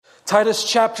Titus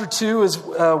chapter 2 is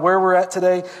where we're at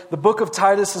today. The book of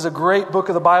Titus is a great book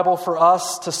of the Bible for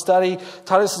us to study.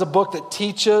 Titus is a book that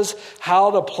teaches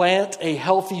how to plant a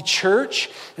healthy church.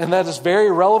 And that is very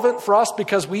relevant for us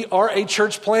because we are a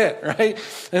church plant, right?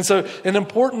 And so an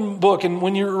important book. And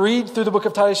when you read through the book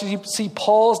of Titus, you see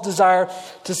Paul's desire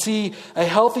to see a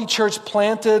healthy church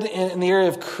planted in the area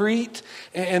of Crete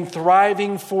and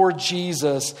thriving for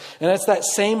Jesus. And that's that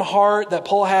same heart that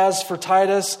Paul has for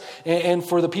Titus and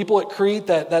for the people at Crete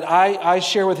that I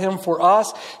share with him for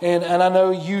us. And I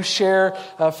know you share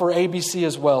for ABC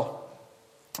as well.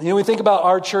 You know, we think about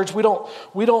our church, we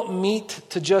don't meet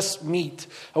to just meet.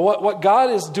 What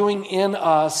God is doing in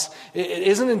us, it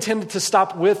isn't intended to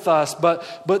stop with us,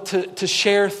 but to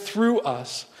share through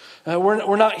us.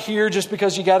 We're not here just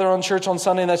because you gather on church on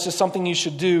Sunday and that's just something you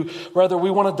should do. Rather, we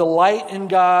want to delight in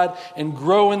God and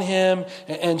grow in Him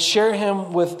and share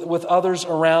Him with others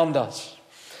around us.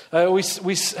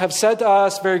 We have said to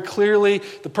us very clearly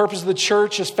the purpose of the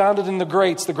church is founded in the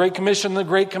greats, the Great Commission and the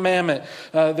Great Commandment.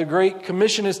 The Great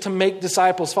Commission is to make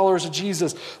disciples, followers of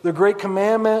Jesus. The Great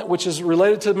Commandment, which is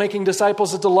related to making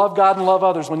disciples, is to love God and love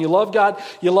others. When you love God,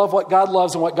 you love what God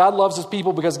loves, and what God loves is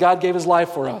people because God gave His life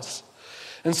for us.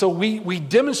 And so we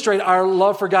demonstrate our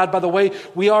love for God by the way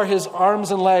we are His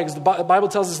arms and legs. The Bible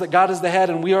tells us that God is the head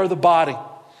and we are the body.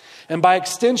 And by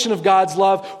extension of God's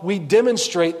love, we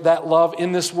demonstrate that love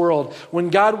in this world. When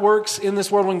God works in this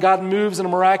world, when God moves in a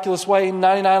miraculous way,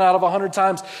 99 out of 100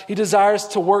 times, He desires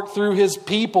to work through His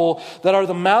people that are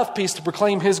the mouthpiece to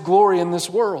proclaim His glory in this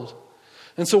world.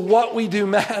 And so what we do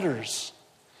matters.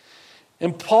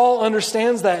 And Paul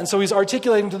understands that. And so he's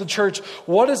articulating to the church,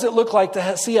 what does it look like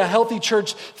to see a healthy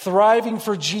church thriving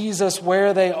for Jesus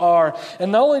where they are?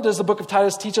 And not only does the book of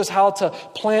Titus teach us how to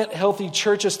plant healthy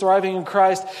churches thriving in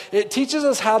Christ, it teaches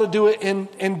us how to do it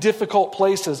in difficult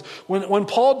places. When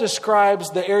Paul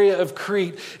describes the area of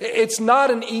Crete, it's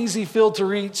not an easy field to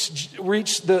reach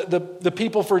the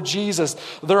people for Jesus.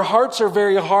 Their hearts are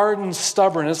very hard and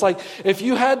stubborn. It's like if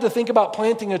you had to think about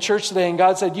planting a church today and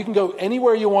God said, you can go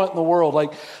anywhere you want in the world.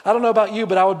 Like, I don't know about you,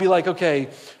 but I would be like, okay,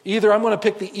 either I'm going to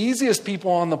pick the easiest people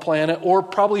on the planet or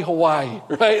probably Hawaii,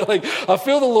 right? Like, I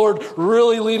feel the Lord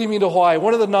really leading me to Hawaii,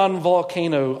 one of the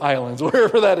non-volcano islands,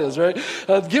 wherever that is, right?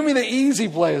 Give me the easy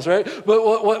place, right?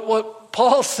 But what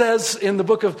Paul says in the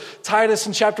book of Titus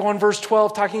in chapter 1, verse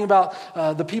 12, talking about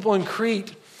the people in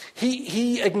Crete,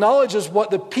 He acknowledges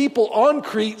what the people on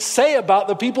Crete say about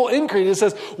the people in Crete. It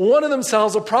says, one of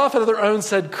themselves, a prophet of their own,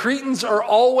 said, Cretans are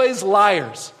always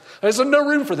liars. There's no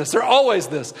room for this. They're always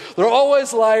this. They're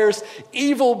always liars,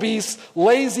 evil beasts,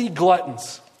 lazy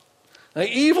gluttons. Now,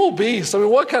 evil beasts. I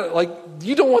mean, what kind of,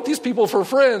 you don't want these people for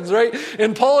friends, right?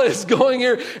 And Paul is going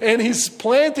here and he's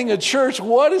planting a church.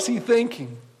 What is he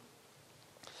thinking?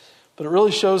 But it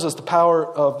really shows us the power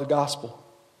of the gospel.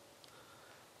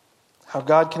 How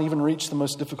God can even reach the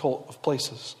most difficult of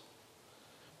places.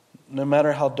 No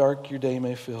matter how dark your day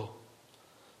may feel,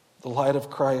 the light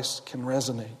of Christ can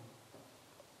resonate.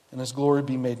 And His glory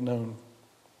be made known.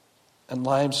 And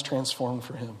lives transformed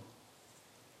for Him.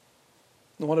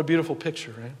 And what a beautiful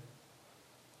picture, right?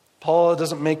 Paul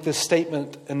doesn't make this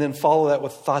statement and then follow that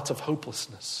with thoughts of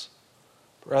hopelessness.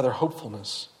 But rather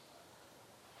hopefulness.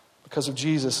 Because of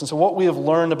Jesus. And so what we have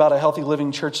learned about a healthy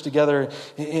living church together,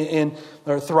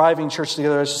 or thriving church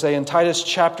together, I should say, in Titus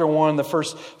chapter 1, the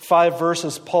first 5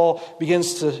 verses, Paul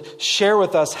begins to share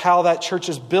with us how that church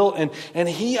is built. And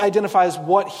he identifies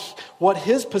what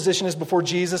his position is before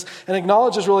Jesus and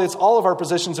acknowledges really it's all of our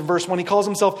positions in verse 1. He calls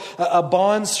himself a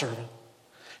bondservant.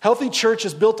 Healthy church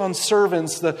is built on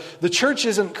servants. The church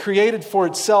isn't created for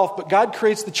itself, but God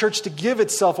creates the church to give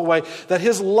itself away, that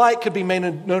His light could be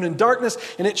made known in darkness,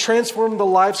 and it transformed the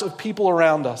lives of people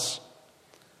around us.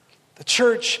 The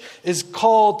church is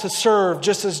called to serve,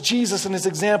 just as Jesus in His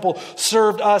example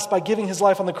served us by giving His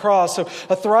life on the cross. So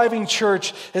a thriving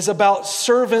church is about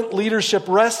servant leadership,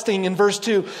 resting in verse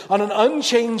 2 on an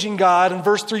unchanging God, in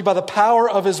verse 3 by the power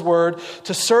of His word,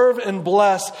 to serve and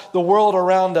bless the world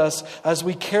around us as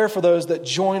we care for those that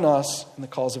join us in the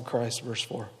cause of Christ, verse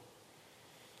 4.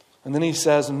 And then he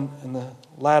says in the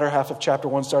latter half of chapter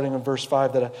 1, starting in verse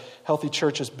 5, that a healthy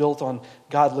church is built on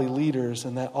godly leaders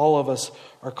and that all of us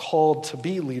are called to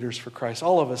be leaders for Christ.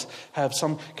 All of us have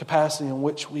some capacity in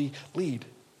which we lead.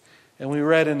 And we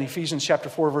read in Ephesians chapter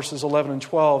 4, verses 11 and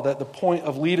 12, that the point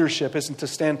of leadership isn't to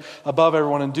stand above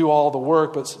everyone and do all the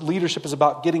work, but leadership is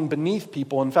about getting beneath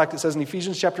people. In fact, it says in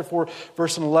Ephesians chapter 4,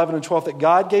 verse 11 and 12, that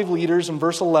God gave leaders in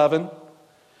verse 11,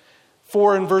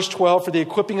 4 in verse 12, for the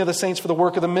equipping of the saints for the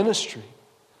work of the ministry,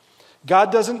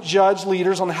 God doesn't judge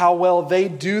leaders on how well they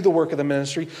do the work of the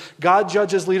ministry. God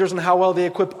judges leaders on how well they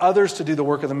equip others to do the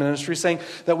work of the ministry, saying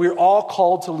that we're all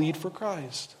called to lead for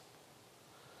Christ.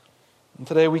 And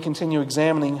today we continue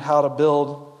examining how to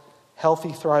build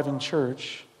healthy, thriving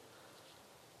church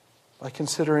by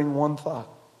considering one thought.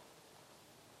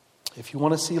 If you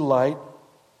want to see light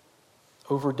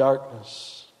over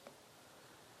darkness,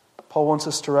 Paul wants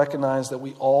us to recognize that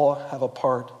we all have a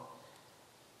part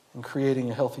in creating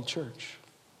a healthy church.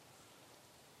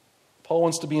 Paul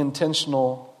wants to be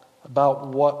intentional about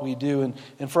what we do.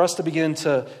 And for us to begin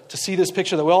to see this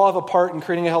picture that we all have a part in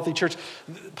creating a healthy church,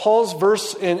 Paul's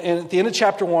verse at the end of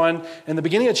chapter 1 and the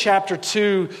beginning of chapter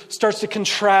 2 starts to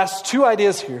contrast two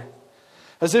ideas here,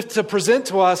 as if to present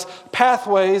to us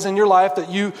pathways in your life that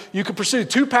you could pursue,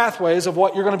 two pathways of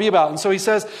what you're going to be about. And so he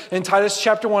says in Titus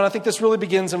chapter 1, I think this really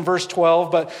begins in verse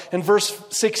 12, but in verse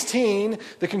 16,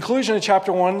 the conclusion of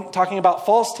chapter 1, talking about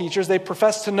false teachers, they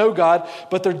profess to know God,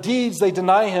 but their deeds, they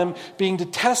deny him, being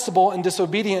detestable and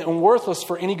disobedient and worthless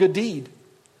for any good deed.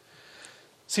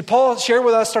 See, Paul shared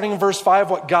with us, starting in verse 5,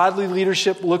 what godly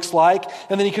leadership looks like,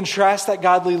 and then he contrasts that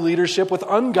godly leadership with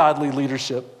ungodly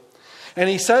leadership. And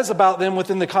he says about them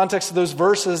within the context of those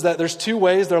verses that there's two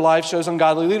ways their life shows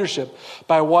ungodly leadership: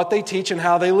 by what they teach and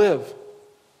how they live.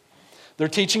 Their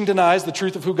teaching denies the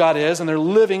truth of who God is, and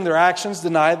their actions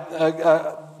deny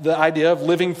the idea of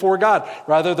living for God.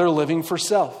 Rather, they're living for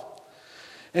self.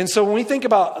 And so when we think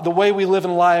about the way we live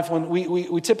in life, when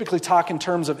we typically talk in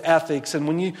terms of ethics, and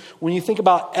when you think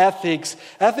about ethics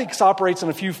operates in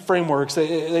a few frameworks.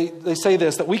 They say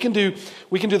this, that we can do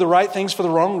the right things for the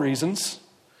wrong reasons.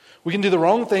 We can do the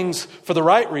wrong things for the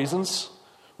right reasons.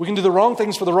 We can do the wrong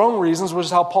things for the wrong reasons, which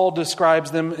is how Paul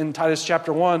describes them in Titus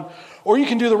chapter 1. Or you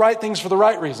can do the right things for the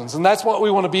right reasons. And that's what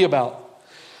we want to be about.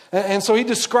 And so he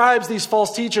describes these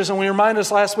false teachers, and we reminded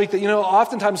us last week that,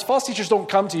 oftentimes false teachers don't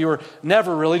come to you, or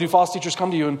never really do false teachers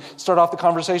come to you and start off the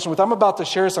conversation with, I'm about to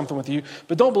share something with you,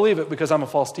 but don't believe it because I'm a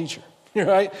false teacher.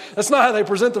 Right? That's not how they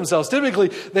present themselves. Typically,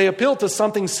 they appeal to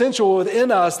something sensual within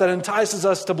us that entices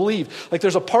us to believe. Like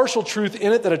there's a partial truth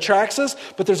in it that attracts us,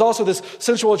 but there's also this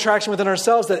sensual attraction within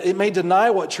ourselves that it may deny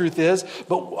what truth is,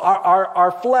 but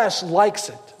our flesh likes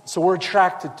it. So we're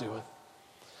attracted to it.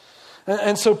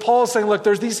 And so Paul is saying, look,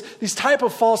 there's these type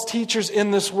of false teachers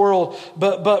in this world,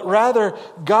 but rather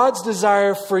God's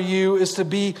desire for you is to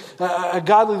be a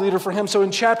godly leader for him. So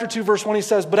in chapter 2, verse 1, he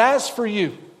says, but as for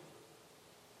you,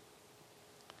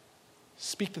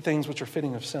 speak the things which are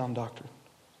fitting of sound doctrine.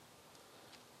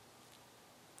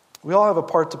 We all have a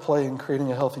part to play in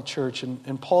creating a healthy church.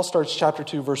 And Paul starts chapter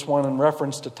 2, verse 1 in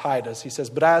reference to Titus. He says,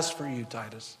 but as for you,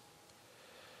 Titus,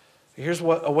 here's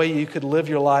a way you could live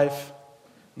your life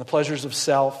in the pleasures of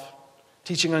self,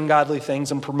 teaching ungodly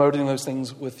things and promoting those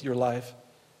things with your life.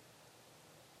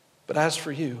 But as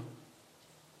for you,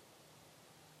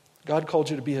 God called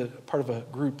you to be a part of a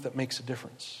group that makes a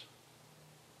difference.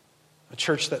 A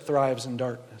church that thrives in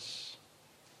darkness.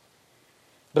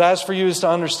 But as for you is to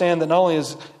understand that not only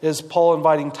is Paul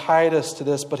inviting Titus to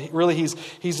this, but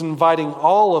he's inviting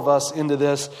all of us into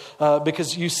this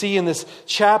because you see in this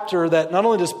chapter that not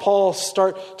only does Paul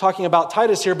start talking about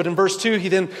Titus here, but in verse 2 he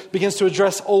then begins to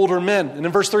address older men. And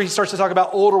in verse 3 he starts to talk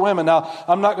about older women. Now,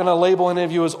 I'm not going to label any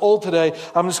of you as old today.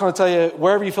 I'm just going to tell you,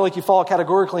 wherever you feel like you fall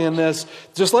categorically in this,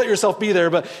 just let yourself be there.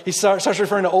 But he starts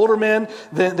referring to older men,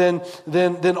 then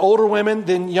older women,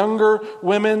 then younger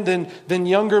women, then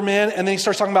younger men, and then he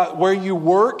starts talking about where you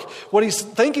work. What he's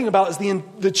thinking about is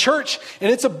the church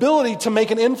and its ability to make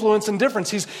an influence and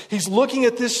difference. He's looking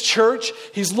at this church,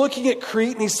 he's looking at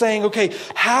Crete, and he's saying, okay,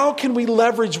 how can we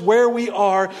leverage where we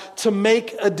are to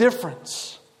make a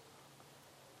difference?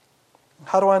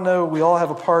 How do I know we all have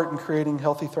a part in creating a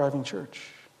healthy, thriving church?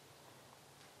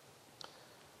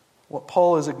 What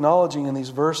Paul is acknowledging in these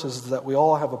verses is that we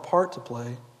all have a part to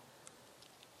play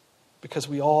because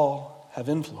we all have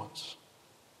influence.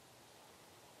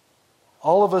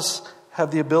 All of us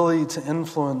have the ability to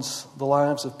influence the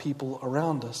lives of people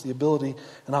around us, the ability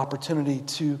and opportunity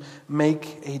to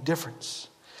make a difference.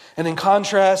 And in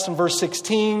contrast, in verse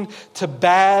 16, to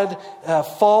bad,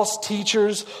 false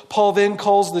teachers, Paul then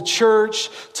calls the church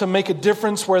to make a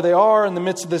difference where they are in the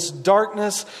midst of this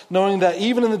darkness, knowing that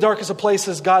even in the darkest of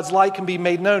places, God's light can be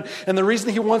made known. And the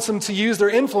reason he wants them to use their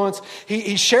influence,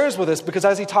 he shares with us, because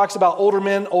as he talks about older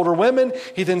men, older women,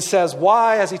 he then says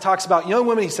why. As he talks about young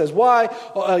women, he says why.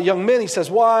 Young men, he says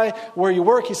why. Where you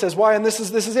work, he says why. And this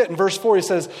is it. In verse 4, he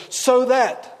says, so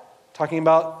that, talking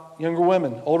about younger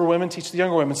women, older women teach the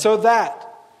younger women, so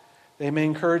that they may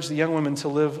encourage the young women to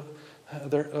live,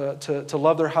 to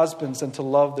love their husbands and to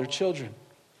love their children.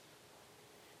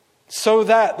 so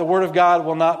that the word of God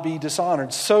will not be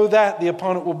dishonored, so that the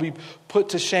opponent will be put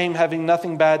to shame, having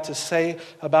nothing bad to say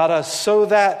about us, so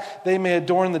that they may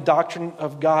adorn the doctrine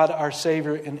of God our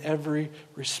Savior in every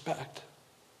respect.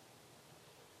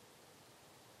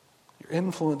 Your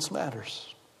influence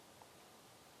matters.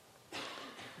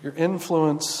 Your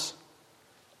influence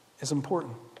is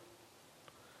important.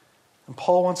 And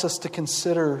Paul wants us to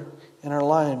consider in our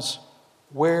lives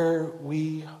where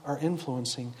we are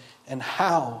influencing and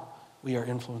how we are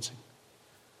influencing.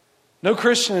 No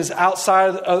Christian is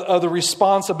outside of the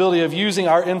responsibility of using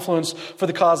our influence for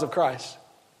the cause of Christ.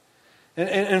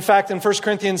 In fact, in 1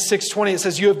 Corinthians 6:20, it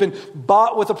says, you have been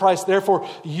bought with a price, therefore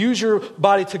use your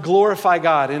body to glorify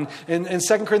God. And in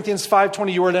 2 Corinthians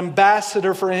 5:20, you are an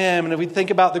ambassador for Him. And if we think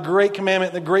about the Great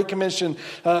Commandment, the Great Commission,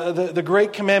 the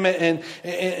Great Commandment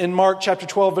in Mark chapter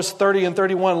 12, verse 30 and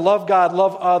 31, love God,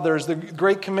 love others. The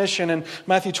Great Commission in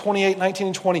Matthew 28:19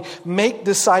 and 20, make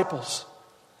disciples.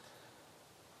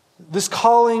 This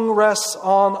calling rests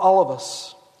on all of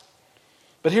us.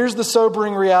 But here's the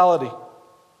sobering reality.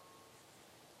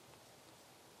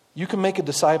 You can make a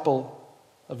disciple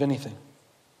of anything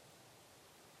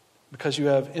because you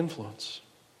have influence.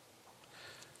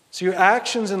 So your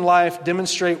actions in life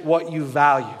demonstrate what you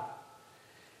value.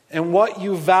 And what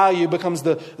you value becomes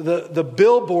the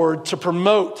billboard to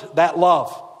promote that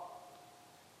love.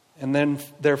 And then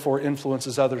therefore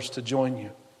influences others to join you.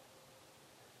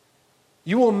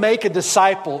 You will make a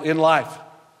disciple in life.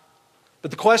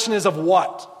 But the question is of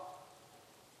what?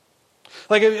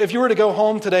 Like if you were to go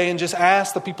home today and just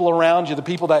ask the people around you, the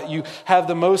people that you have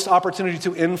the most opportunity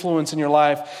to influence in your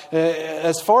life,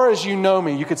 as far as you know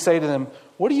me, you could say to them,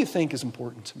 what do you think is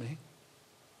important to me?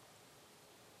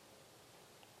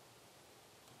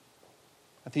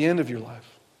 At the end of your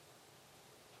life,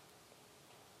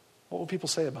 what will people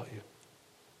say about you?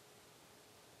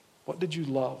 What did you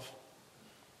love,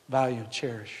 value,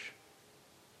 cherish?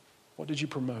 What did you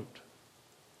promote?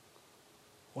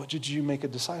 What did you make a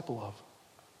disciple of?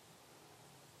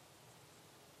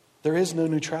 There is no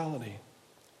neutrality.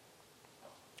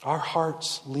 Our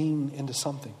hearts lean into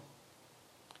something.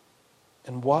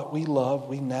 And what we love,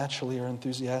 we naturally are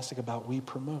enthusiastic about, we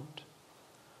promote.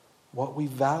 What we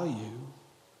value,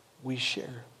 we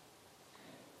share.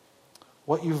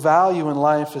 What you value in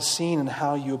life is seen in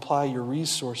how you apply your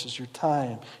resources, your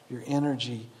time, your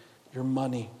energy, your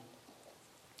money.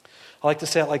 I like to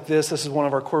say it like this. This is one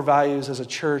of our core values as a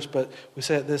church, but we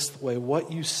say it this way.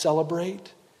 What you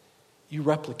celebrate, you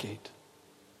replicate.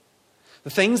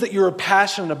 The things that you're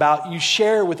passionate about, you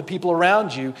share with the people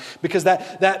around you because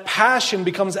that passion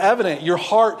becomes evident. Your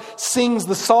heart sings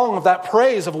the song of that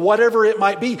praise of whatever it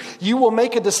might be. You will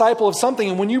make a disciple of something.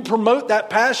 And when you promote that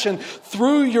passion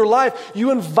through your life,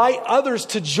 you invite others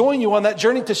to join you on that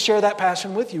journey to share that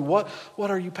passion with you. What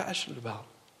are you passionate about?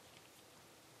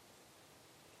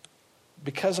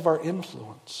 Because of our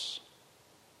influence,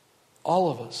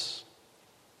 all of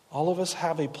us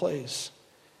have a place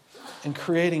in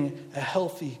creating a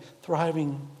healthy,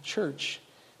 thriving church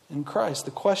in Christ.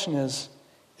 The question is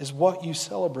what you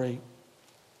celebrate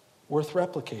worth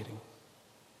replicating?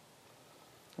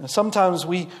 And sometimes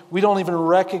we don't even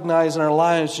recognize in our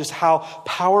lives just how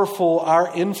powerful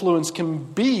our influence can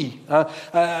be.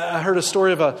 I heard a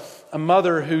story of a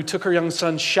mother who took her young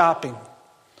son shopping.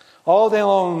 All day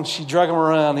long, she drug him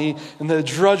around in the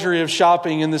drudgery of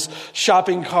shopping in this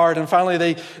shopping cart. And finally,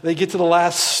 they get to the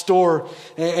last store.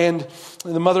 And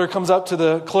the mother comes up to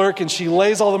the clerk and she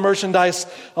lays all the merchandise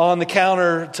on the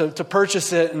counter to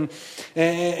purchase it. And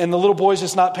the little boy's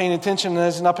just not paying attention. And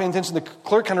as he's not paying attention, the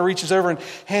clerk kind of reaches over and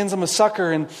hands him a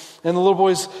sucker. And the little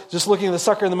boy's just looking at the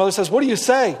sucker. And the mother says, "What do you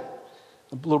say?"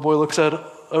 The little boy looks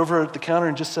over at the counter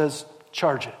and just says,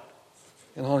 "Charge it."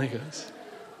 And on he goes.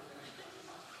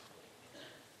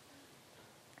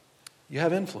 You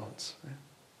have influence. Right?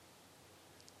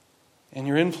 And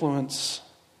your influence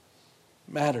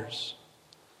matters.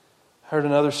 I heard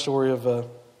another story of an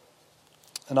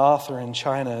author in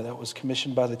China that was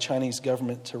commissioned by the Chinese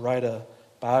government to write a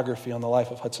biography on the life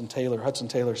of Hudson Taylor. Hudson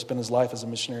Taylor spent his life as a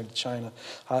missionary to China.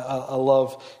 I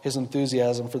love his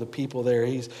enthusiasm for the people there.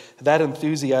 That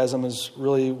enthusiasm is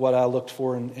really what I looked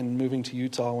for in moving to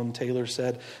Utah when Taylor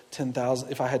said,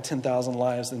 10,000. If I had 10,000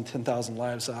 lives, then 10,000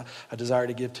 lives I desire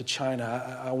to give to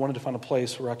China. I wanted to find a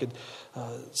place where I could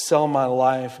sell my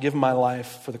life, give my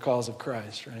life for the cause of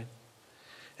Christ, right?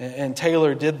 And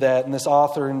Taylor did that, and this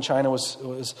author in China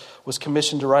was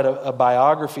commissioned to write a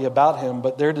biography about him,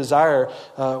 but their desire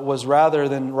was rather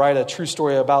than write a true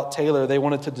story about Taylor, they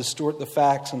wanted to distort the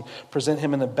facts and present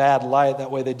him in a bad light.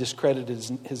 That way they discredited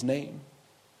his name.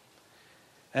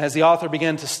 As the author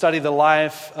began to study the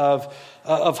life of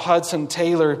Hudson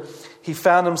Taylor, he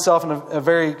found himself in a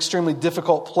very extremely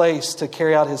difficult place to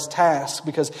carry out his task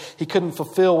because he couldn't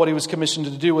fulfill what he was commissioned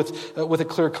to do with a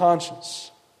clear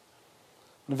conscience.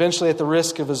 And eventually, at the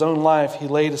risk of his own life, he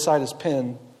laid aside his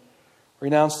pen,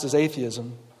 renounced his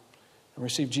atheism, and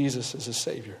received Jesus as his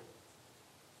Savior.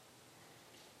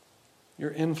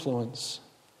 Your influence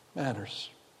matters.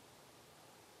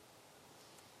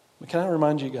 But can I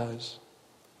remind you guys,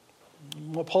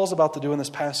 what Paul's about to do in this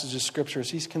passage of Scripture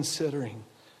is he's considering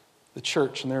the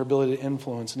church and their ability to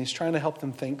influence, and he's trying to help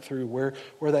them think through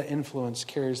where that influence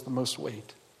carries the most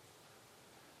weight.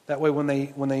 That way, when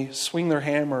they swing their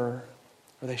hammer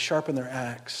or they sharpen their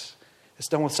axe, it's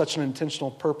done with such an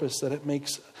intentional purpose that it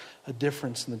makes a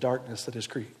difference in the darkness that is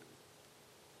created.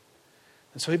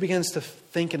 And so he begins to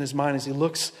think in his mind as he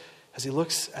looks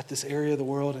at this area of the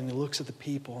world and he looks at the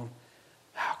people, and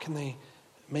how can they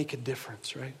make a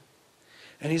difference, right?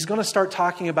 And he's going to start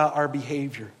talking about our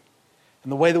behavior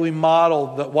and the way that we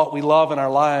model what we love in our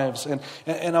lives.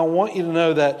 And I want you to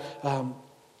know that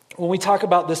when we talk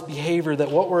about this behavior,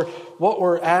 that what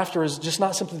we're after is just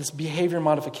not simply this behavior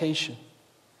modification,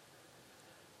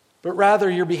 but rather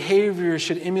your behavior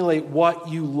should emulate what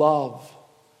you love.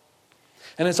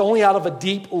 And it's only out of a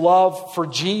deep love for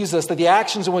Jesus that the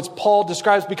actions in which Paul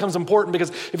describes becomes important, because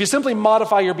if you simply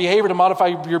modify your behavior to modify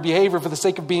your behavior for the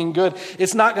sake of being good,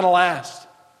 it's not going to last.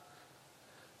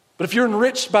 But if you're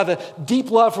enriched by the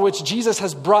deep love for which Jesus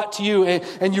has brought to you,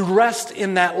 and you rest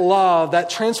in that love,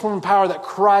 that transforming power that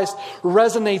Christ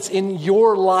resonates in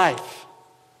your life,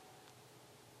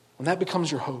 when that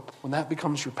becomes your hope, when that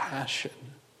becomes your passion,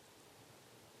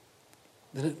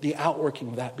 then the outworking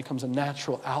of that becomes a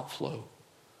natural outflow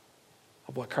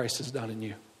of what Christ has done in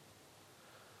you.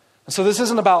 And so this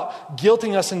isn't about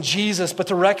guilting us in Jesus, but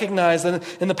to recognize that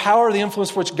in the power of the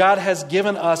influence which God has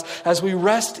given us as we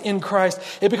rest in Christ,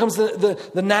 it becomes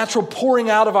the natural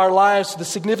pouring out of our lives to the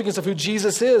significance of who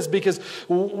Jesus is, because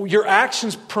your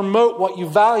actions promote what you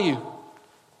value,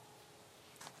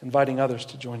 inviting others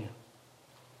to join you.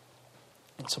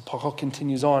 And so Paul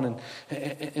continues on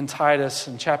in Titus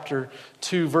in chapter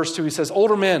 2, verse 2. He says,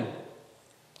 older men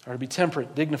are to be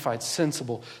temperate, dignified,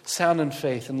 sensible, sound in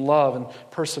faith and love and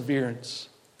perseverance.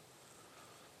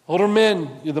 Older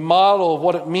men, you're the model of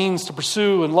what it means to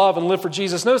pursue and love and live for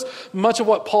Jesus. Notice much of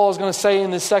what Paul is going to say in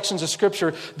these sections of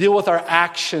Scripture deal with our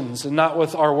actions and not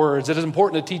with our words. It is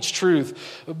important to teach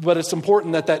truth, but it's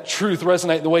important that truth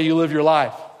resonate in the way you live your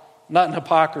life, not in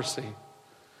hypocrisy.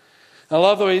 I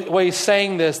love the way he's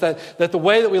saying this, that the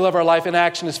way that we live our life in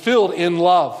action is filled in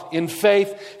love, in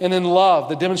faith and in love,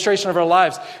 the demonstration of our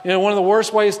lives. You know, one of the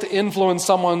worst ways to influence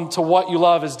someone to what you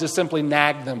love is to simply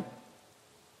nag them.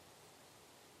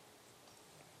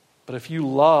 But if you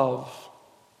love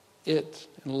it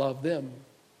and love them,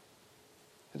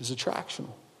 it is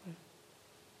attractional.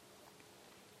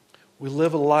 We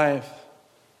live a life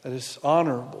that is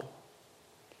honorable.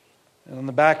 And on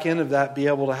the back end of that, be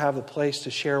able to have the place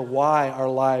to share why our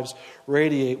lives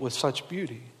radiate with such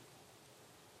beauty,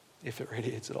 if it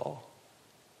radiates at all.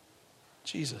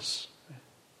 Jesus.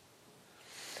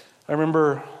 I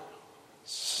remember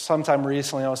sometime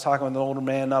recently I was talking with an older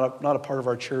man, not a part of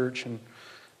our church, and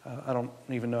I don't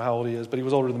even know how old he is, but he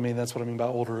was older than me. That's what I mean by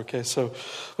older, okay?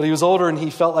 But he was older, and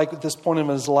he felt like at this point in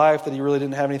his life that he really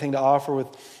didn't have anything to offer with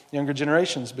younger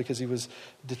generations because he was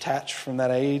detached from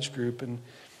that age group. And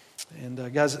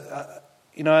guys, I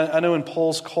know in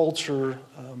Paul's culture,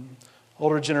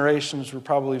 older generations were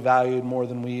probably valued more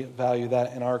than we value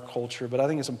that in our culture. But I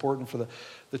think it's important for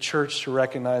the church to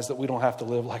recognize that we don't have to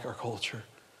live like our culture.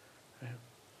 Right?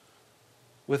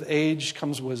 With age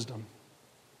comes wisdom.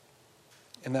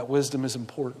 And that wisdom is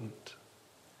important.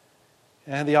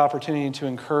 And I had the opportunity to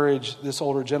encourage this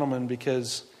older gentleman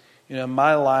because, in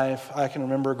my life, I can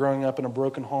remember growing up in a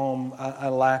broken home. I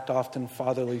lacked often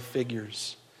fatherly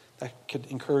figures that could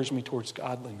encourage me towards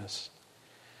godliness.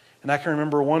 And I can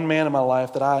remember one man in my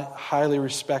life that I highly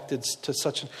respected to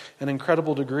such an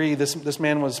incredible degree. This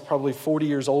man was probably 40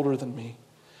 years older than me.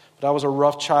 But I was a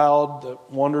rough child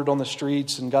that wandered on the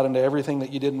streets and got into everything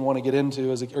that you didn't want to get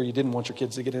into, or you didn't want your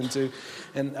kids to get into.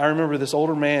 And I remember this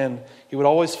older man, he would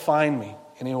always find me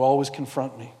and he would always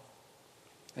confront me.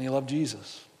 And he loved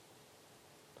Jesus.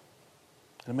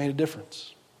 And it made a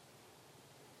difference.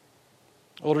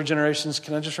 Older generations,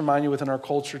 can I just remind you within our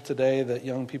culture today that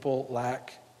young people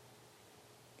lack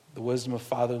the wisdom of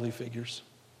fatherly figures?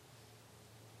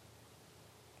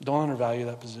 Don't undervalue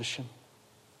that position.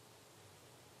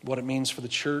 What it means for the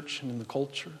church and in the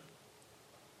culture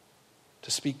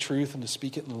to speak truth and to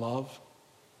speak it in love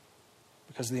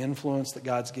because of the influence that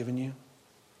God's given you.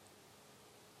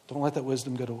 Don't let that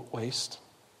wisdom go to waste.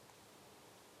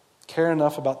 Care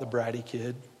enough about the bratty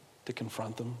kid to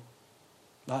confront them,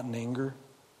 not in anger,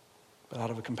 but out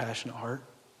of a compassionate heart.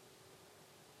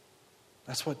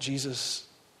 That's what Jesus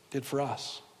did for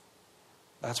us.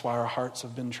 That's why our hearts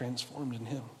have been transformed in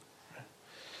him.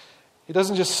 He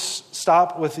doesn't just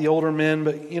stop with the older men,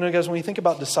 but guys, when you think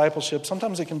about discipleship,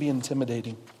 sometimes it can be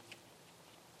intimidating.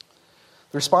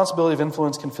 The responsibility of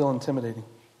influence can feel intimidating.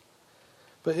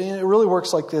 But it really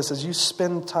works like this. As you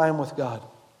spend time with God,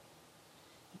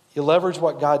 you leverage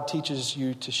what God teaches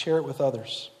you to share it with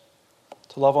others,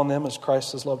 to love on them as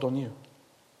Christ has loved on you.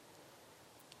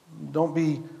 Don't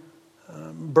be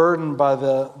burdened by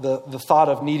the thought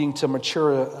of needing to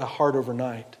mature a heart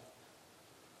overnight.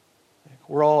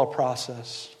 We're all a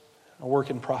process, a work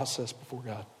in process before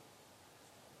God.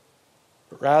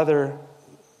 But rather,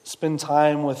 spend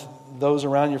time with those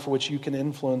around you for which you can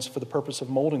influence for the purpose of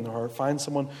molding their heart. Find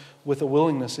someone with a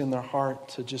willingness in their heart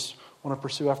to just want to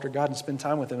pursue after God and spend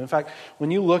time with them. In fact,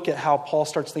 when you look at how Paul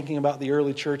starts thinking about the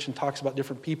early church and talks about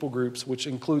different people groups, which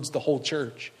includes the whole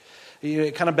church,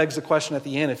 it kind of begs the question at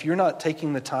the end, if you're not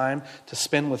taking the time to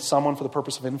spend with someone for the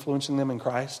purpose of influencing them in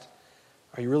Christ,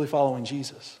 are you really following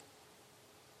Jesus?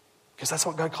 Because that's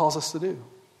what God calls us to do.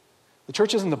 The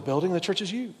church isn't the building, the church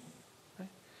is you. Right?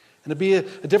 And to be a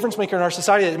difference maker in our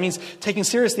society, it means taking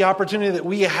serious the opportunity that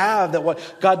we have, that what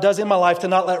God does in my life, to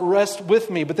not let rest with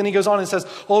me. But then he goes on and says,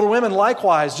 older women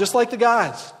likewise, just like the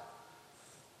guys.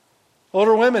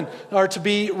 Older women are to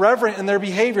be reverent in their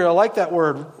behavior. I like that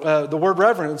word, the word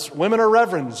reverence. Women are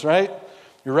reverends, right?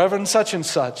 You're Reverend such and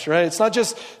such, right? It's not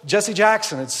just Jesse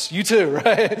Jackson, it's you too,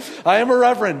 right? I am a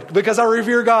reverend because I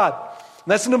revere God. And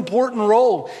that's an important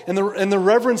role in the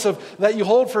reverence that you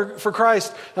hold for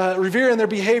Christ. Revere in their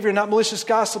behavior, not malicious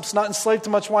gossips, not enslaved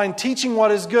to much wine, teaching what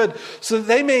is good, so that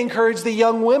they may encourage the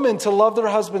young women to love their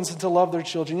husbands and to love their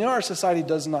children. Our society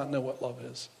does not know what love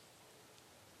is.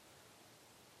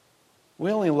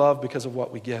 We only love because of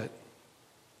what we get.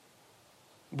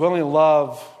 We only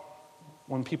love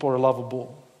when people are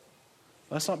lovable.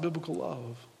 That's not biblical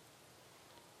love.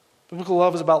 Biblical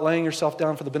love is about laying yourself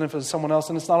down for the benefit of someone else,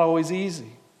 and it's not always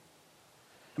easy.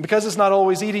 And because it's not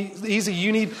always easy,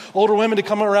 you need older women to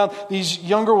come around these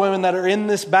younger women that are in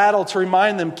this battle to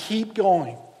remind them, keep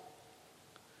going.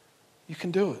 You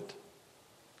can do it.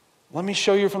 Let me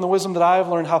show you from the wisdom that I have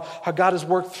learned how God has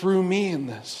worked through me in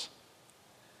this.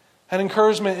 And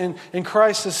encouragement in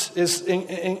Christ is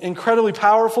incredibly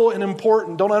powerful and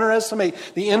important. Don't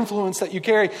underestimate the influence that you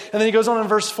carry. And then he goes on in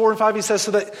verse 4 and 5, he says,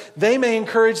 so that they may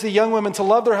encourage the young women to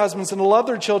love their husbands and to love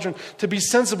their children, to be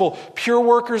sensible, pure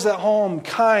workers at home,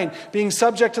 kind, being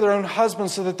subject to their own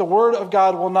husbands, so that the word of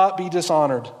God will not be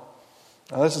dishonored.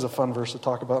 Now, this is a fun verse to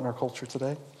talk about in our culture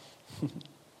today.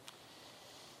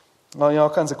 Well, all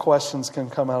kinds of questions can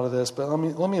come out of this, but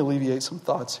let me alleviate some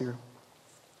thoughts here.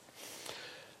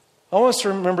 I want us to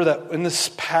remember that in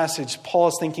this passage, Paul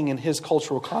is thinking in his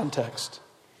cultural context.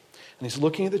 And he's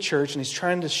looking at the church and he's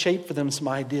trying to shape for them some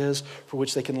ideas for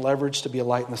which they can leverage to be a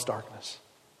light in this darkness.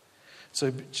 So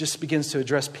he just begins to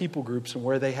address people groups and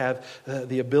where they have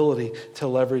the ability to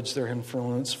leverage their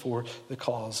influence for the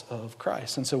cause of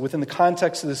Christ. And so within the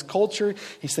context of this culture,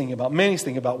 he's thinking about men, he's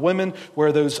thinking about women,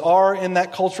 where those are in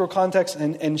that cultural context,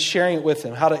 and sharing it with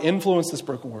them, how to influence this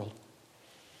broken world.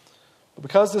 But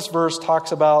because this verse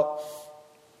talks about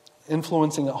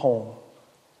influencing at home,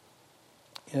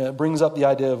 it brings up the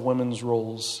idea of women's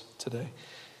roles today.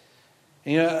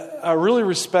 And, I really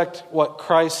respect what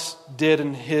Christ did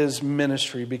in his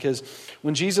ministry, because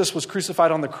when Jesus was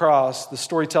crucified on the cross, the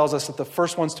story tells us that the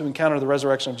first ones to encounter the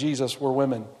resurrection of Jesus were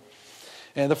women.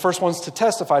 And the first ones to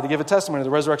testify, to give a testimony to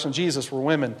the resurrection of Jesus, were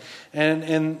women. And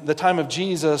in the time of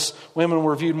Jesus, women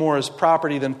were viewed more as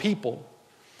property than people.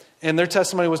 And their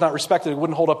testimony was not respected. It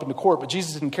wouldn't hold up in the court. But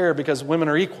Jesus didn't care, because women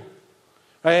are equal.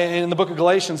 Right? And in the book of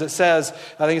Galatians, it says,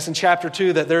 I think it's in chapter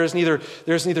 2, that there is neither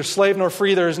slave nor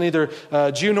free, there is neither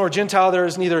Jew nor Gentile, there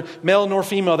is neither male nor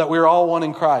female, that we are all one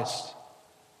in Christ.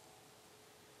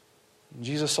 And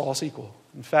Jesus saw us equal.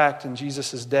 In fact, in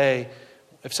Jesus' day,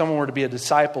 if someone were to be a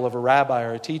disciple of a rabbi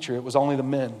or a teacher, it was only the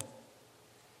men.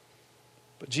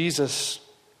 But Jesus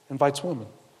invites women.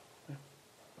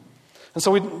 And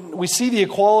so we see the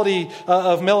equality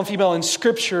of male and female in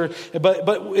Scripture, but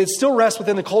it still rests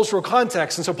within the cultural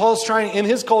context. And so Paul's trying in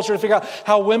his culture to figure out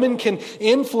how women can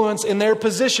influence in their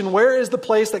position. Where is the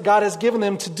place that God has given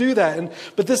them to do that?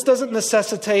 But this doesn't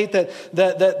necessitate that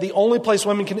the only place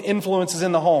women can influence is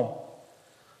in the home.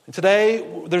 And today,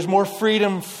 there's more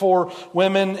freedom for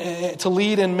women to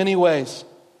lead in many ways.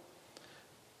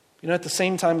 At the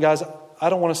same time, guys, I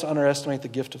don't want us to underestimate the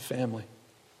gift of family.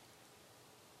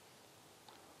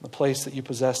 the place that you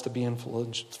possess to be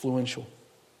influential.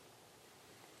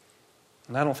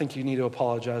 And I don't think you need to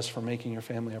apologize for making your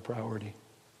family a priority.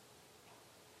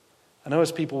 I know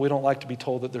as people, we don't like to be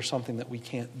told that there's something that we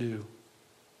can't do.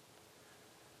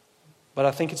 But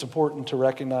I think it's important to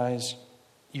recognize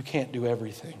you can't do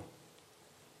everything.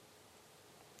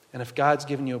 And if God's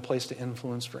given you a place to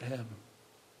influence for Him,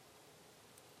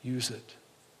 use it.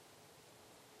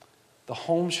 The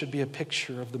home should be a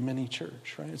picture of the mini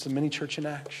church, right? It's a mini church in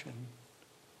action.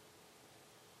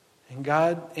 And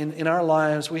God, in our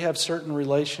lives, we have certain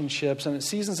relationships, and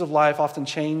seasons of life often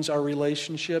change our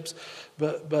relationships.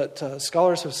 But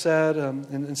scholars have said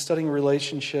in studying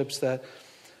relationships that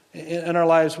in our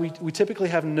lives, we typically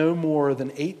have no more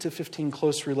than 8 to 15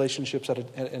 close relationships at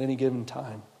any given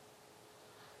time.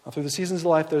 Now, through the seasons of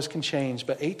life, those can change,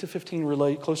 but 8 to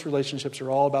 15 close relationships are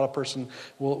all about a person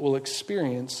will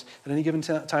experience at any given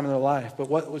time in their life. But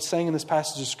what's saying in this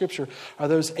passage of Scripture are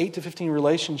those 8 to 15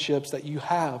 relationships that you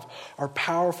have are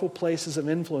powerful places of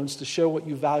influence to show what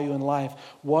you value in life.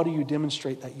 What do you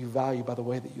demonstrate that you value by the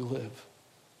way that you live?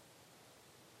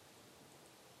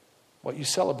 What you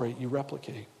celebrate, you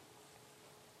replicate.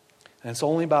 And it's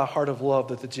only by a heart of love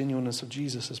that the genuineness of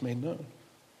Jesus is made known.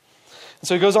 And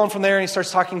so he goes on from there and he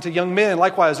starts talking to young men.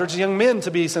 Likewise, urges young men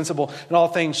to be sensible in all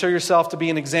things. Show yourself to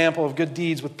be an example of good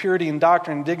deeds with purity and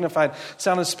doctrine and dignified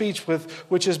sound of speech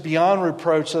which is beyond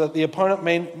reproach, so that the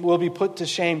opponent will be put to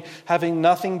shame, having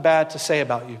nothing bad to say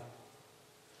about you.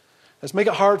 Let's make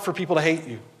it hard for people to hate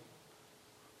you.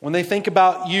 When they think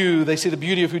about you, they see the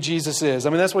beauty of who Jesus is.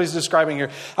 I mean, that's what he's describing here.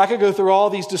 I could go through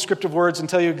all these descriptive words and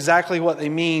tell you exactly what they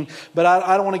mean, but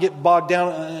I don't want to get bogged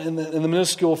down in the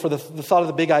minuscule for the thought of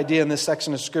the big idea in this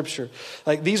section of Scripture.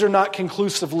 Like, these are not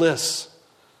conclusive lists.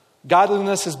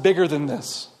 Godliness is bigger than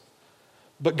this.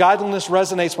 But godliness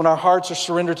resonates when our hearts are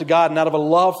surrendered to God and out of a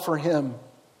love for Him,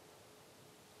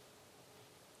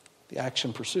 the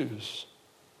action pursues.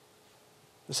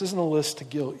 This isn't a list to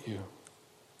guilt you.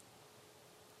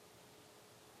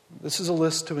 This is a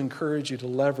list to encourage you to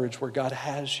leverage where God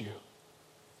has you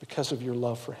because of your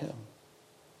love for Him.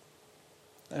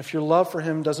 And if your love for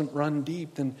Him doesn't run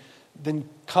deep, then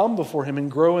come before Him and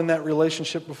grow in that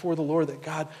relationship before the Lord, that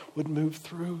God would move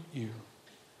through you.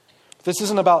 This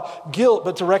isn't about guilt,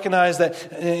 but to recognize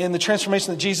that in the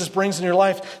transformation that Jesus brings in your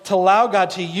life, to allow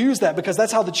God to use that, because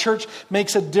that's how the church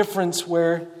makes a difference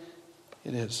where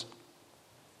it is.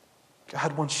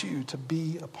 God wants you to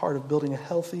be a part of building a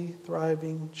healthy,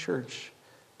 thriving church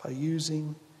by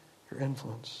using your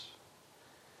influence.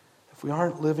 If we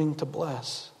aren't living to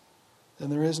bless, then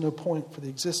there is no point for the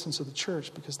existence of the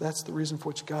church, because that's the reason for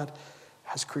which God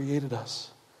has created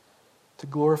us, to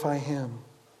glorify Him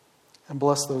and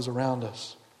bless those around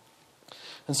us.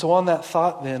 And so on that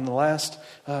thought then, the last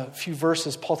few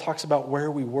verses, Paul talks about where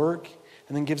we work,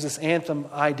 and then gives this anthem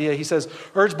idea. He says,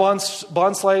 urge bond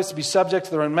slaves to be subject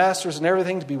to their own masters in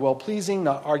everything, to be well-pleasing,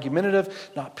 not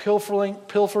argumentative, not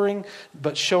pilfering,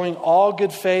 but showing all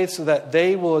good faith, so that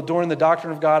they will adorn the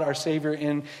doctrine of God, our Savior,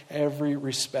 in every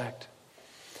respect.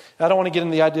 I don't want to get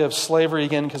into the idea of slavery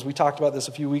again, because we talked about this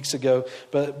a few weeks ago,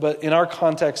 but in our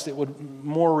context, it would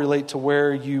more relate to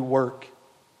where you work.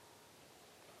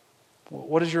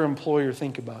 What does your employer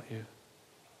think about you?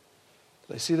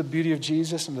 Do they see the beauty of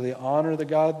Jesus, and do they honor the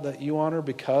God that you honor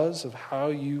because of how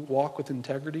you walk with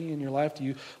integrity in your life? Do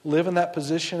you live in that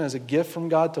position as a gift from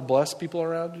God to bless people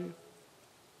around you?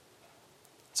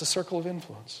 It's a circle of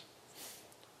influence.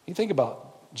 You think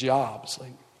about jobs.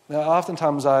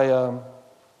 Oftentimes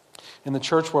in the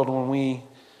church world, when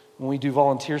we do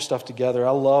volunteer stuff together,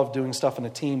 I love doing stuff in a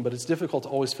team, but it's difficult to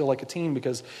always feel like a team,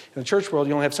 because in the church world,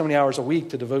 you only have so many hours a week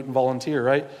to devote and volunteer,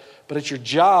 right? But at your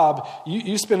job,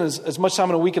 you spend as much time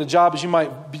in a week at a job as you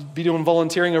might be doing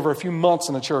volunteering over a few months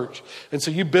in a church. And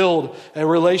so you build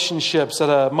relationships at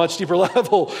a much deeper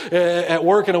level at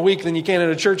work in a week than you can at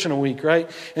a church in a week, right?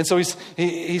 And so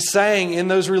he's saying in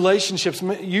those relationships,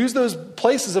 use those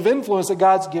places of influence that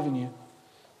God's given you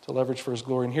to leverage for His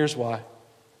glory. And here's why.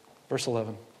 Verse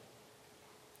 11.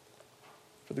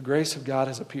 For the grace of God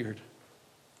has appeared,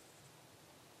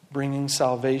 bringing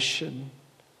salvation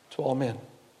to all men.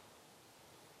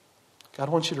 God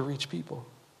wants you to reach people.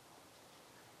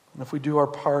 And if we do our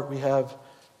part, we have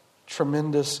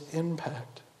tremendous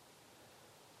impact.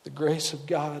 The grace of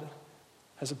God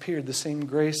has appeared. The same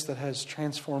grace that has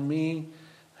transformed me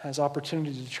has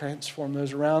opportunity to transform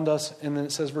those around us. And then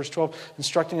it says, verse 12,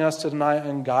 instructing us to deny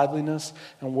ungodliness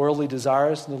and worldly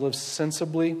desires, and to live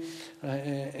sensibly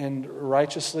and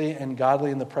righteously and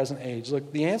godly in the present age.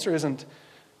 Look, the answer isn't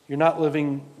you're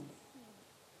living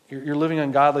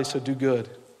ungodly, so do good.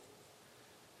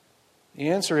 The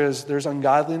answer is there's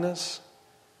ungodliness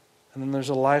And then there's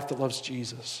a life that loves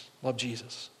Jesus. Love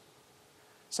Jesus.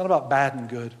 It's not about bad and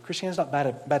good. Christianity is not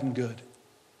bad and good.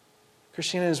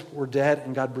 Christianity is we're dead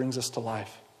and God brings us to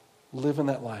life. Live in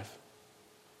that life.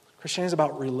 Christianity is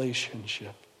about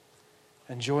relationship.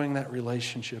 Enjoying that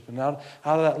relationship. And out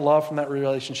of that love from that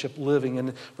relationship, living.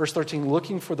 And verse 13,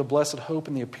 looking for the blessed hope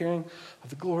and the appearing of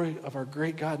the glory of our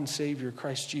great God and Savior,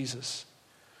 Christ Jesus,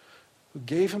 who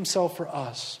gave himself for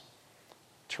us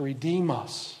to redeem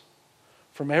us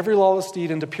from every lawless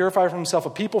deed and to purify for himself a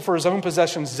people for his own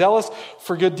possession, zealous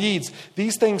for good deeds.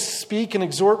 These things speak and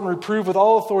exhort and reprove with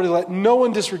all authority. Let no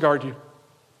one disregard you.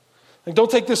 Like,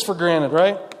 don't take this for granted,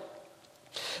 right?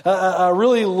 I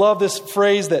really love this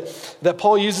phrase that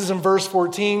Paul uses in verse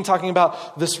 14, talking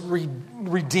about this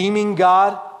redeeming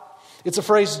God. It's a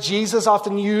phrase Jesus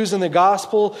often used in the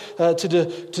gospel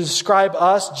to describe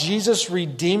us. Jesus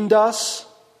redeemed us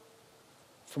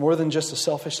from more than just a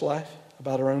selfish life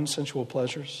about our own sensual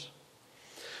pleasures.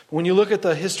 When you look at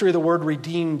the history of the word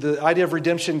redeemed, the idea of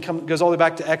redemption goes all the way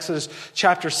back to Exodus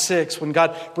chapter 6, when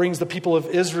God brings the people of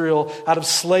Israel out of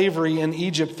slavery in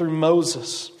Egypt through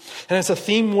Moses. And it's a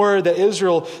theme word that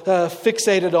Israel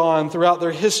fixated on throughout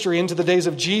their history into the days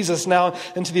of Jesus, now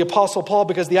into the Apostle Paul,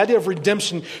 because the idea of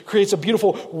redemption creates a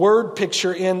beautiful word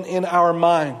picture in our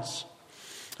minds.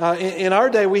 In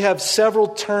our day, we have several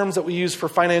terms that we use for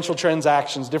financial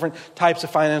transactions, different types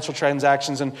of financial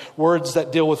transactions and words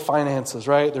that deal with finances,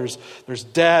 right? There's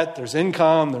debt, there's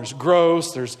income, there's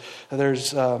gross, there's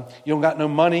you don't got no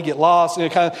money, get lost. You know,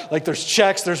 kind of like there's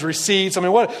checks, there's receipts. I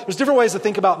mean, there's different ways to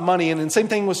think about money, and the same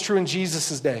thing was true in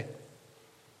Jesus' day,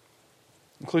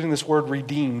 including this word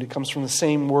redeemed. It comes from the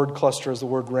same word cluster as the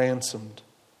word ransomed.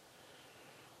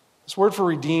 This word for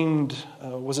redeemed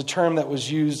was a term that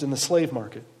was used in the slave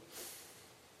market.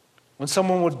 When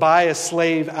someone would buy a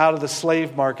slave out of the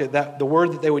slave market, that the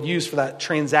word that they would use for that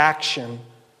transaction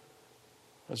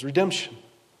was redemption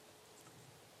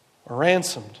or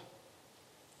ransomed.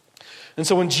 And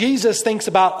so when Jesus thinks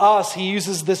about us, he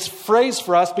uses this phrase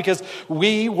for us because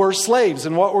we were slaves.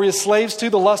 And what were we slaves to?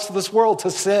 The lust of this world,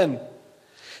 to sin.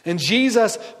 And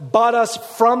Jesus bought us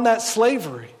from that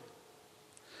slavery.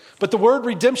 But the word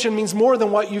redemption means more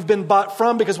than what you've been bought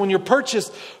from, because when you're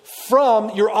purchased from,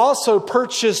 you're also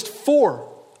purchased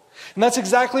for. And that's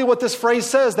exactly what this phrase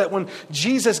says, that when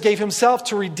Jesus gave himself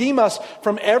to redeem us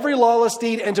from every lawless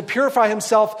deed and to purify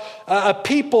himself a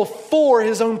people for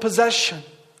his own possession.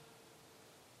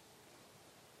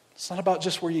 It's not about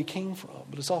just where you came from,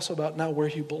 but it's also about now where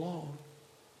you belong.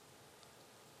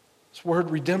 This word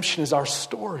redemption is our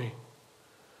story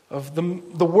of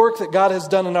the work that God has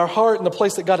done in our heart and the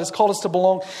place that God has called us to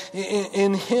belong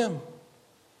in him.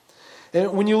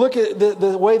 And when you look at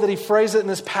the way that he phrased it in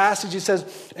this passage, he says,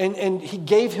 and he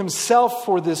gave himself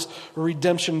for this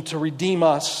redemption to redeem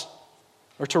us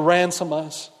or to ransom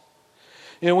us.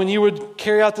 You know, when you would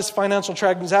carry out this financial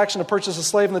transaction to purchase a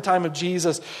slave in the time of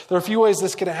Jesus, there are a few ways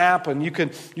this could happen. You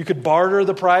could barter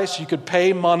the price, you could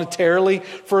pay monetarily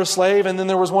for a slave, and then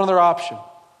there was one other option.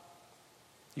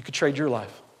 You could trade your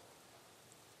life.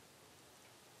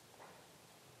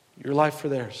 Your life for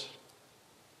theirs.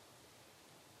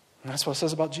 And that's what it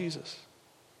says about Jesus.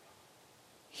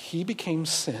 He became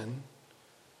sin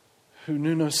who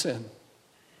knew no sin.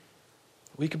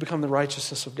 We could become the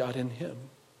righteousness of God in him.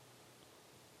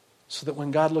 So that when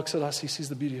God looks at us, he sees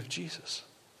the beauty of Jesus.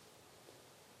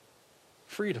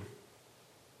 Freedom.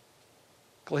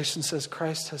 Galatians says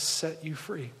Christ has set you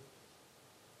free.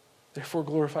 Therefore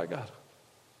glorify God.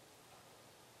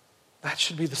 That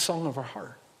should be the song of our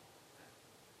heart.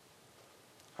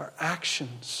 Our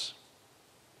actions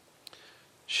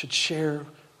should share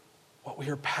what we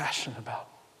are passionate about.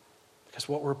 Because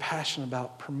what we're passionate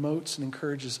about promotes and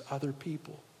encourages other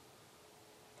people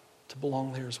to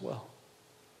belong there as well.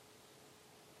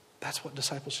 That's what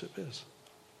discipleship is.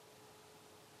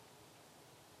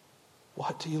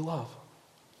 What do you love?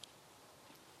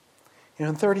 You know,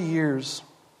 in 30 years,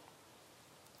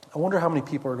 I wonder how many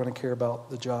people are going to care about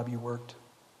the job you worked.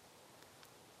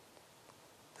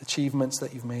 The achievements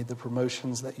that you've made, the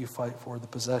promotions that you fight for, the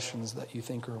possessions that you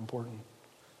think are important.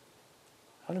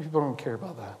 How many people are going to care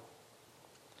about that?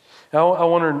 Now, I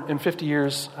wonder in 50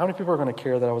 years, how many people are going to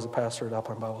care that I was a pastor at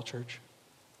Alpine Bible Church?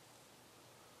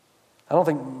 I don't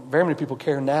think very many people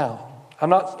care now. I'm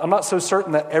not so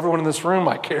certain that everyone in this room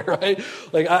might care, right?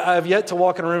 Like, I've yet to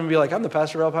walk in a room and be like, I'm the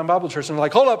pastor of Alpine Bible Church. And they're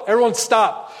like, hold up, everyone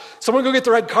stop. Someone go get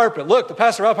the red carpet. Look, the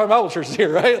pastor of Alpine Bible Church is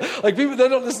here, right? Like, people,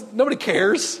 nobody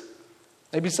cares.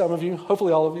 Maybe some of you,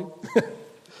 hopefully all of you,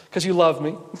 because you love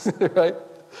me, right?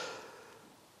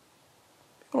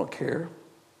 People don't care.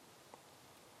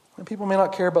 And people may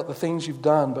not care about the things you've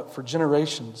done, but for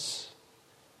generations,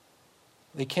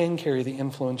 they can carry the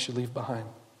influence you leave behind.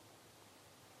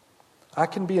 I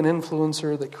can be an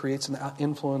influencer that creates an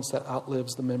influence that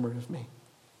outlives the memory of me.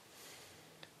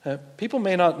 People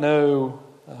may not know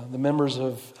the members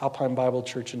of Alpine Bible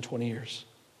Church in 20 years.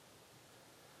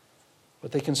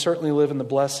 But they can certainly live in the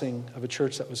blessing of a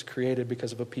church that was created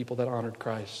because of a people that honored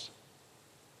Christ.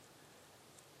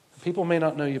 People may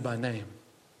not know you by name,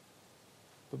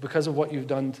 but because of what you've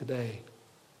done today,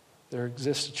 there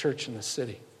exists a church in the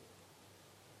city.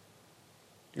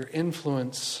 Your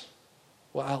influence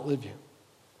will outlive you.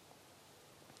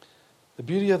 The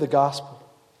beauty of the gospel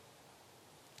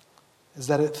is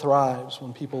that it thrives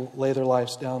when people lay their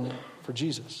lives down for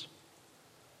Jesus.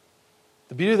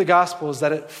 The beauty of the gospel is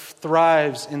that it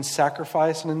thrives in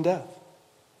sacrifice and in death.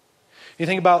 You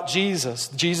think about Jesus.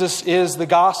 Jesus is the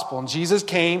gospel. And Jesus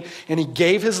came and he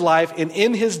gave his life. And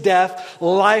in his death,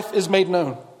 life is made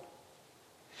known.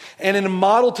 And in a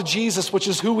model to Jesus, which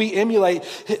is who we emulate,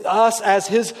 us as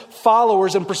his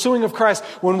followers and pursuing of Christ,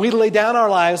 when we lay down our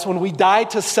lives, when we die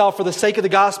to self for the sake of the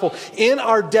gospel, in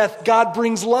our death, God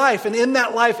brings life. And in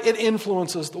that life, it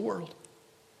influences the world.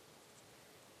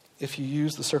 If you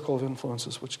use the circle of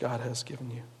influences which God has given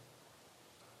you.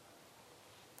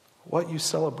 What you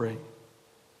celebrate,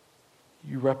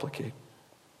 you replicate,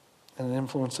 and it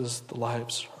influences the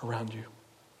lives around you.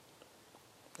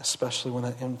 Especially when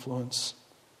that influence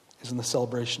is in the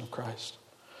celebration of Christ.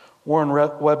 Warren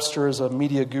Webster is a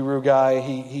media guru guy.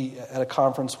 He at a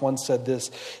conference once said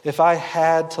this: if I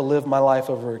had to live my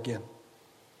life over again,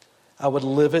 I would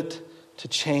live it to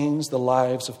change the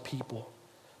lives of people.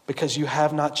 Because you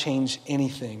have not changed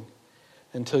anything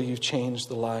until you've changed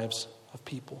the lives of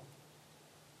people.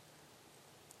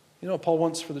 You know what Paul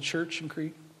wants for the church in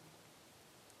Crete?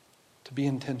 To be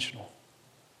intentional.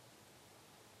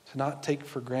 To not take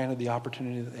for granted the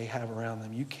opportunity that they have around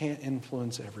them. You can't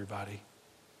influence everybody,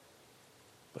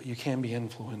 but you can be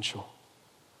influential.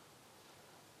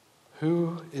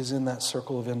 Who is in that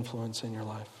circle of influence in your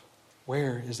life?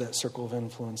 Where is that circle of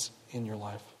influence in your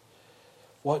life?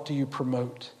 What do you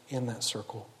promote in that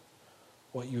circle?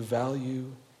 What you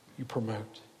value, you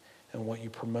promote. And what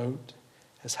you promote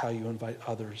is how you invite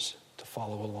others to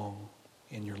follow along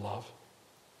in your love.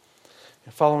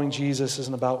 And following Jesus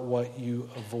isn't about what you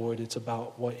avoid. It's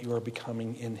about what you are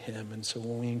becoming in him. And so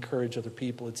when we encourage other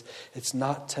people, it's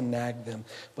not to nag them,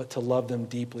 but to love them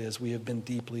deeply as we have been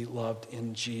deeply loved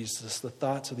in Jesus. The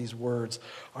thoughts of these words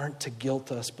aren't to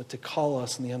guilt us, but to call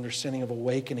us in the understanding of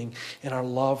awakening in our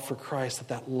love for Christ,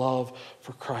 that love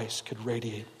for Christ could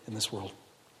radiate in this world.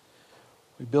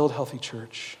 We build healthy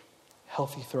church,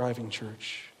 healthy, thriving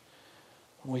church,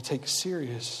 when we take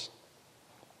serious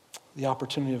the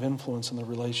opportunity of influence in the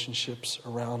relationships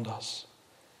around us,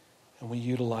 and we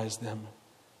utilize them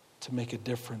to make a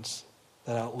difference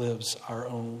that outlives our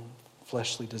own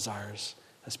fleshly desires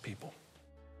as people.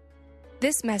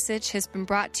 This message has been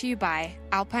brought to you by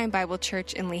Alpine Bible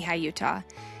Church in Lehi, Utah.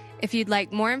 If you'd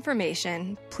like more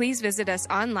information, please visit us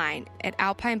online at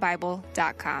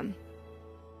alpinebible.com.